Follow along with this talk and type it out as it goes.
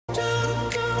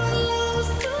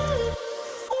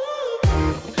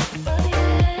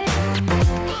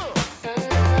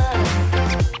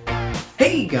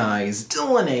guys,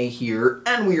 Dylan A here,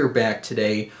 and we are back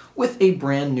today with a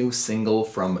brand new single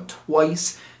from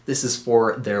Twice. This is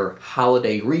for their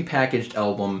holiday repackaged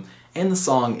album, and the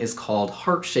song is called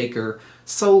Heart Shaker.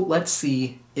 So let's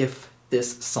see if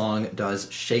this song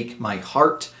does shake my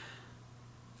heart.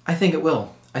 I think it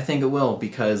will. I think it will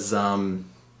because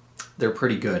they're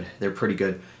pretty good. They're pretty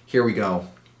good. Here we go.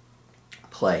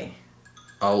 Play.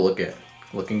 Oh,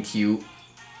 looking cute.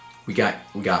 We got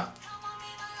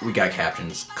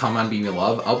captions. Come on, be my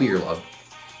love. I'll be your love.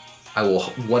 I will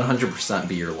 100%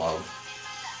 be your love.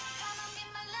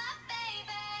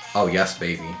 Oh, yes,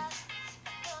 baby.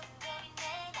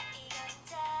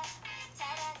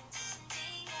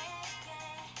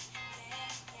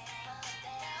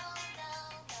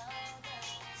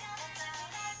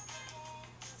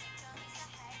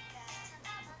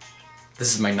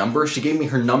 This is my number? She gave me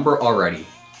her number already.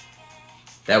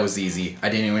 That was easy. I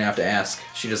didn't even have to ask.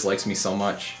 She just likes me so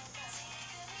much.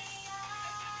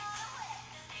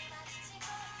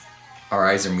 Our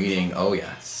eyes are meeting. Oh,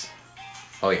 yes.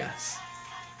 Oh, yes.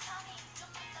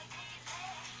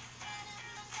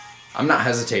 I'm not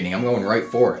hesitating. I'm going right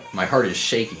for it. My heart is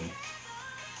shaking.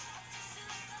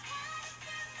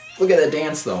 Look at that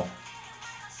dance, though.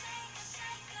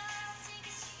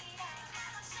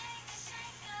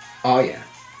 Oh, yeah.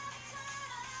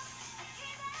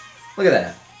 Look at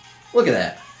that. Look at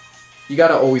that. You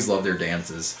gotta always love their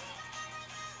dances.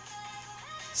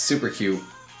 Super cute.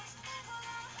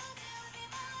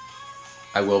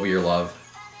 I will be your love.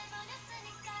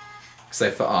 Cause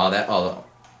I thought,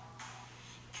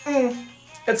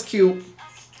 that's cute.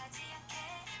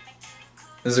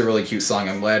 This is a really cute song.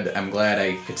 I'm glad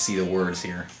I could see the words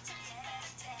here.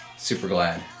 Super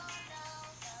glad.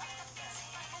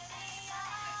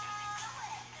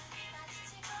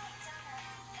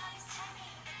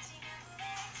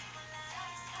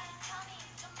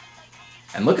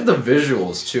 And look at the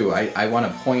visuals too. I want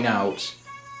to point out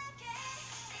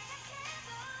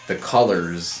the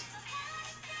colors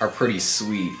are pretty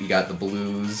sweet. You got the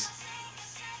blues,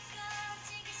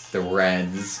 the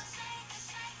reds.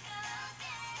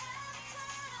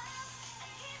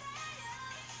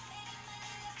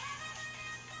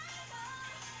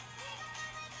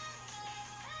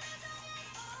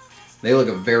 They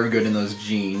look very good in those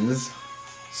jeans.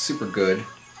 Super good.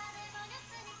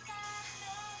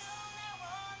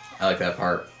 I like that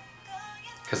part,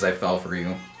 because I fell for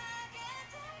you.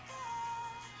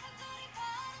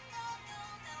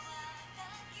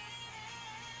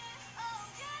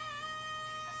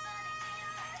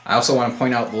 I also want to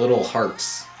point out the little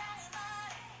hearts.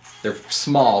 They're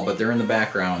small, but they're in the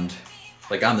background,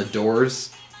 like on the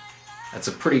doors. That's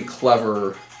a pretty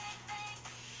clever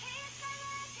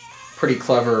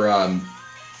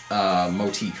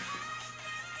motif.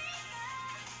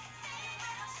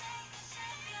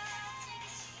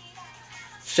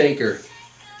 Shaker.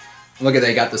 Look at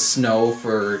they got the snow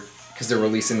because they're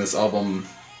releasing this album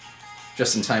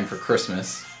just in time for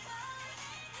Christmas.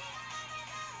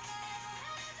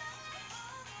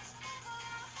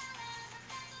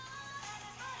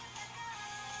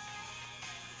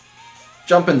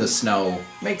 Jump in the snow.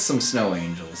 Make some snow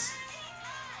angels.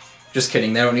 Just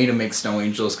kidding, they don't need to make snow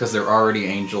angels because they're already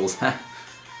angels.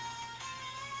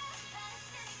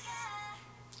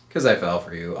 Because I fell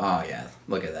for you. Oh yeah,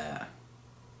 look at that.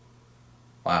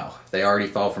 Wow, they already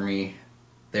fell for me.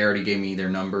 They already gave me their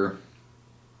number.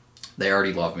 They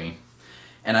already love me.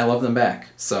 And I love them back.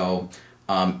 So,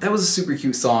 that was a super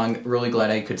cute song. Really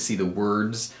glad I could see the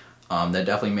words. That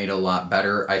definitely made it a lot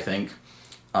better, I think.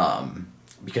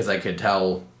 Because I could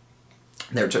tell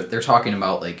they're talking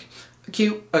about like a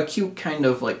cute kind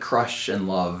of like crush and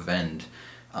love and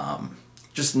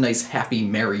just nice, happy,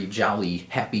 merry, jolly,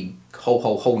 happy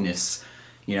ho-ho-ho-ness,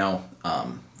 you know,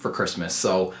 for Christmas.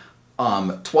 So,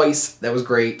 Twice, that was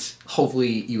great. Hopefully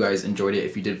you guys enjoyed it.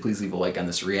 If you did, please leave a like on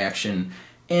this reaction.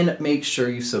 And make sure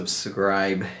you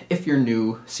subscribe if you're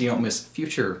new so you don't miss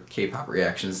future K-pop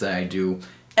reactions that I do.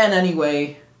 And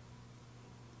anyway,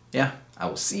 yeah, I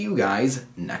will see you guys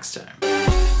next time.